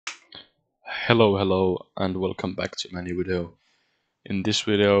Hello, and welcome back to my new video. In this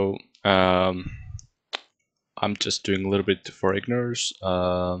video, I'm just doing a little bit for ignores,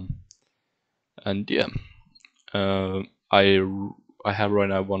 and yeah, uh, I I have right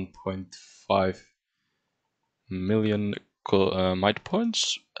now 1.5 million might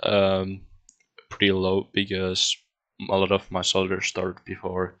points. Pretty low because a lot of my soldiers started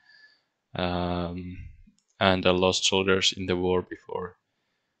before, um, and I lost soldiers in the war before.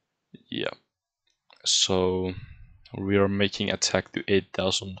 Yeah, so we are making attack to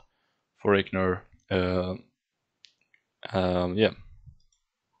 8,000 for ignore. Yeah,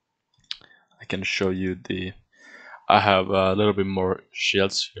 I can show you the. I have a little bit more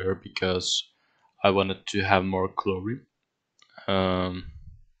shields here because I wanted to have more glory. Um,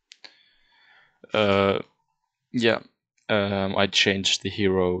 uh, yeah, I changed the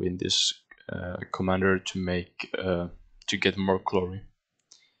hero in this commander to make to get more glory.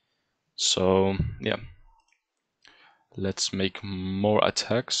 So yeah, let's make more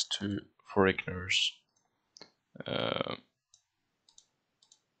attacks to for ignores. Uh,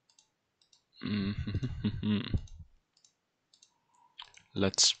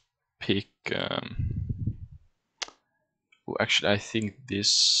 let's pick. Actually, I think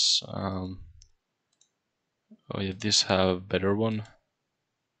this. Oh yeah, this have better one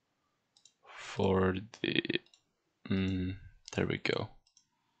for the. There we go.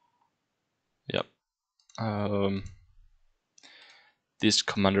 Yep. This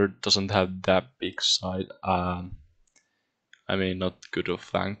commander doesn't have that big side. I mean, not good of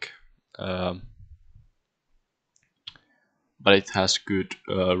flank, um, but it has good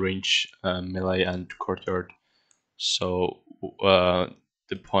range, melee, and courtyard. So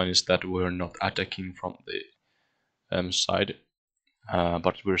the point is that we're not attacking from the side,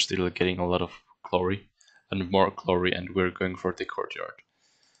 but we're still getting a lot of glory and more glory, and we're going for the courtyard.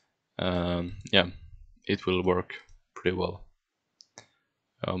 Yeah, it will work pretty well.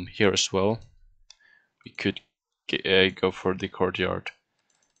 Here as well, we could go for the courtyard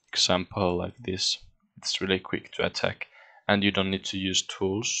example like this. It's really quick to attack, and you don't need to use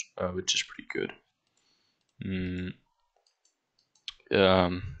tools, which is pretty good.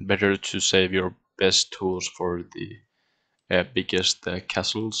 Better to save your best tools for the biggest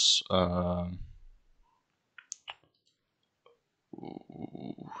castles.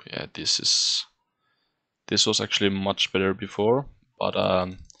 Yeah, this was actually much better before, but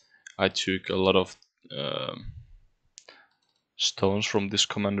I took a lot of stones from this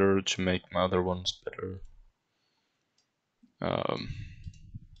commander to make my other ones better.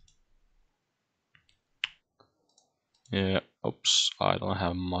 Yeah, oops, I don't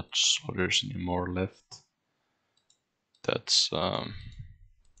have much soldiers anymore left. That's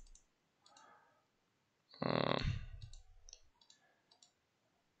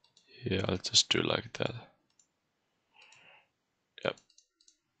yeah, I'll just do like that. Yep,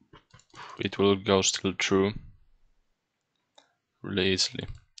 it will go still through really easily.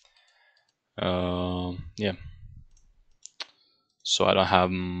 Yeah, so I don't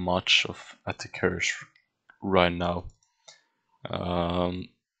have much of attackers right now.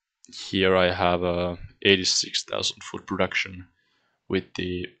 Here I have a 86,000 food production with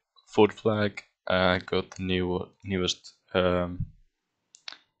the food flag. I got the newest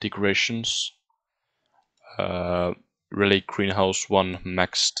decorations. Relay greenhouse 1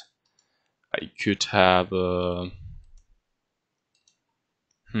 maxed. I could have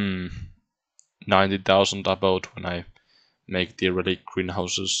 90,000 about when I make the relay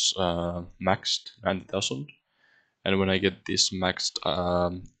greenhouses maxed 90,000, and when I get this maxed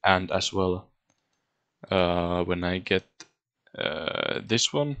and as well when I get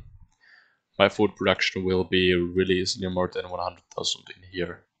this one, my food production will be really easily more than 100,000 in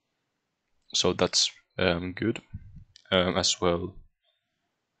here. So that's good as well.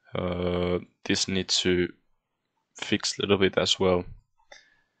 This needs to fix a little bit as well.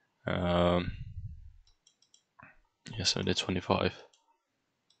 Yeah, 725.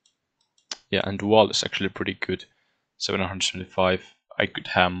 Yeah, and wall is actually pretty good. 775. I could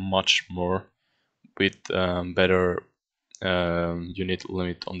have much more with better unit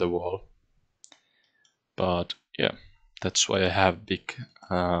limit on the wall. But yeah, that's why I have big.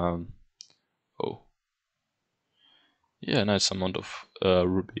 Oh, yeah, nice amount of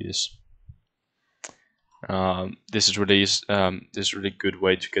rubies. This is really good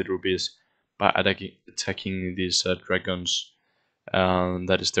way to get rubies by attacking these dragons.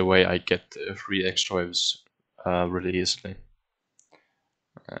 That is the way I get free extra waves really easily.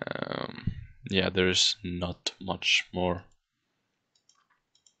 Yeah, there's not much more.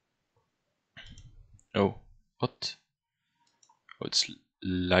 Oh, what? Oh, it's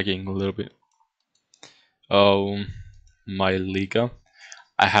lagging a little bit. Oh, my Liga.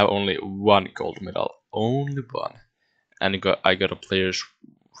 I have only one gold medal, only one, and I got a player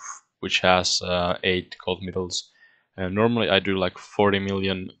which has 8 gold medals. Normally I do like 40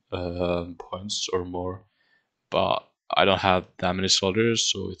 million points or more, but I don't have that many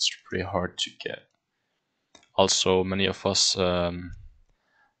soldiers, so it's pretty hard to get. Also, many of us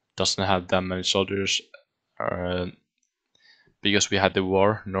doesn't have that many soldiers uh, because we had the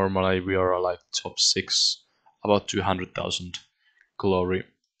war. Normally we are like top 6, about 200,000 glory.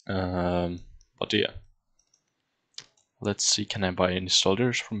 But yeah, let's see, can I buy any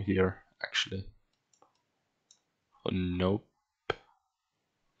soldiers from here actually? Oh, nope.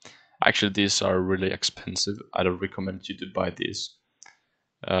 Actually, these are really expensive. I don't recommend you to buy these.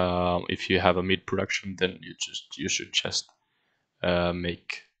 If you have a meat production, then you should just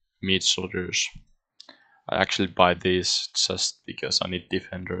make meat soldiers. I actually buy these just because I need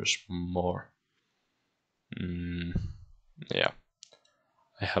defenders more. Yeah,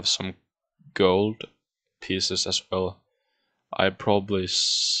 I have some gold pieces as well. I probably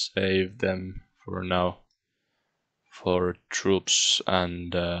save them for now for troops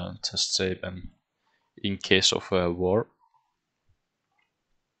and just save them in case of a war.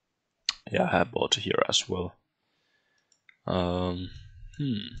 Yeah, I have bought here as well. Um,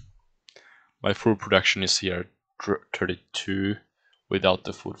 My food production is here 32 without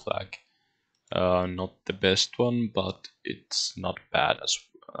the food flag. Not the best one, but it's not bad as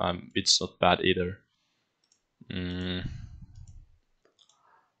it's not bad either.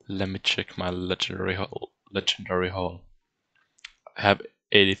 Let me check my legendary haul. Legendary haul. I have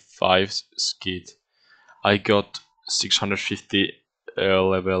 85 skid. I got 650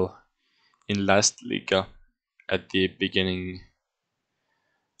 level in last Liga at the beginning.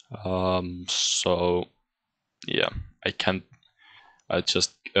 So yeah, I can't. I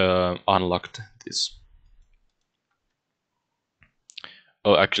just unlocked this.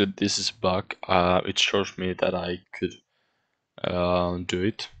 Oh, actually, this is a bug. It shows me that I could do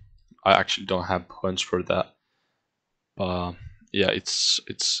it. I actually don't have points for that, but yeah, it's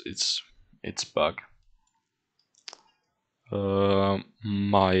bug.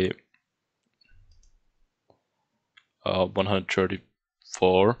 My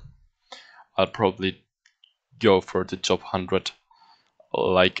 134. I'll probably go for the top 100,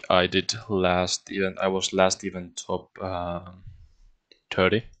 like I did last event. I was last event top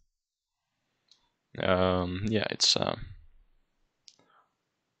 30. Yeah, it's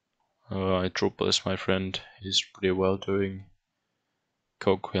Drupal is my friend. He's pretty well doing.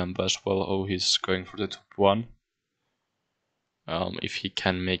 Kokoyamba as well. Oh, he's going for the top 1. If he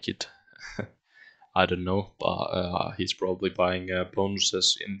can make it, I don't know, but he's probably buying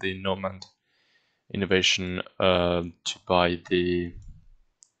bonuses in the Nomad innovation to buy the.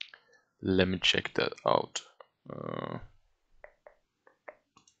 Let me check that out.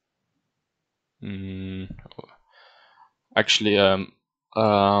 Mm, Actually,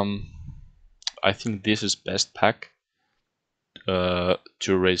 I think this is best pack to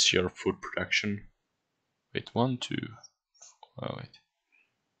raise your food production. Wait, 1, 2. Oh, wait.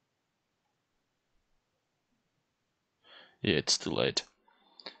 Yeah, it's too late.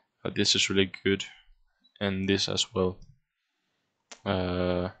 This is really good, and this as well.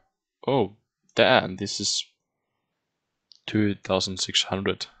 Oh, damn! This is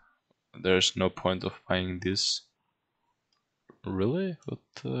 2,600. There's no point of buying this. Really?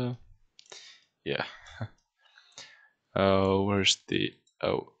 But yeah. Where's the?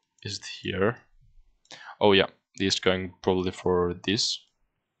 Oh, is it here? Oh yeah, he's going probably for this.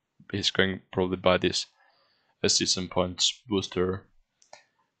 He's going probably buy this a season points booster,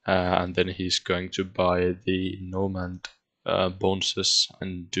 and then he's going to buy the Nomad bonuses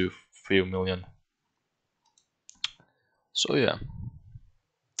and do few million. So yeah,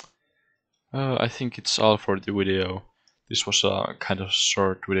 I think it's all for the video. This was a kind of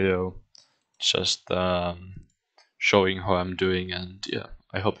short video, just showing how I'm doing, and yeah,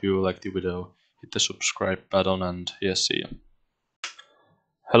 I hope you like the video. Hit the subscribe button, and yeah, see ya.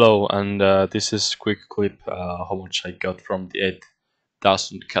 Hello, and this is quick clip how much I got from the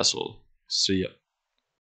 8,000 castle. See ya.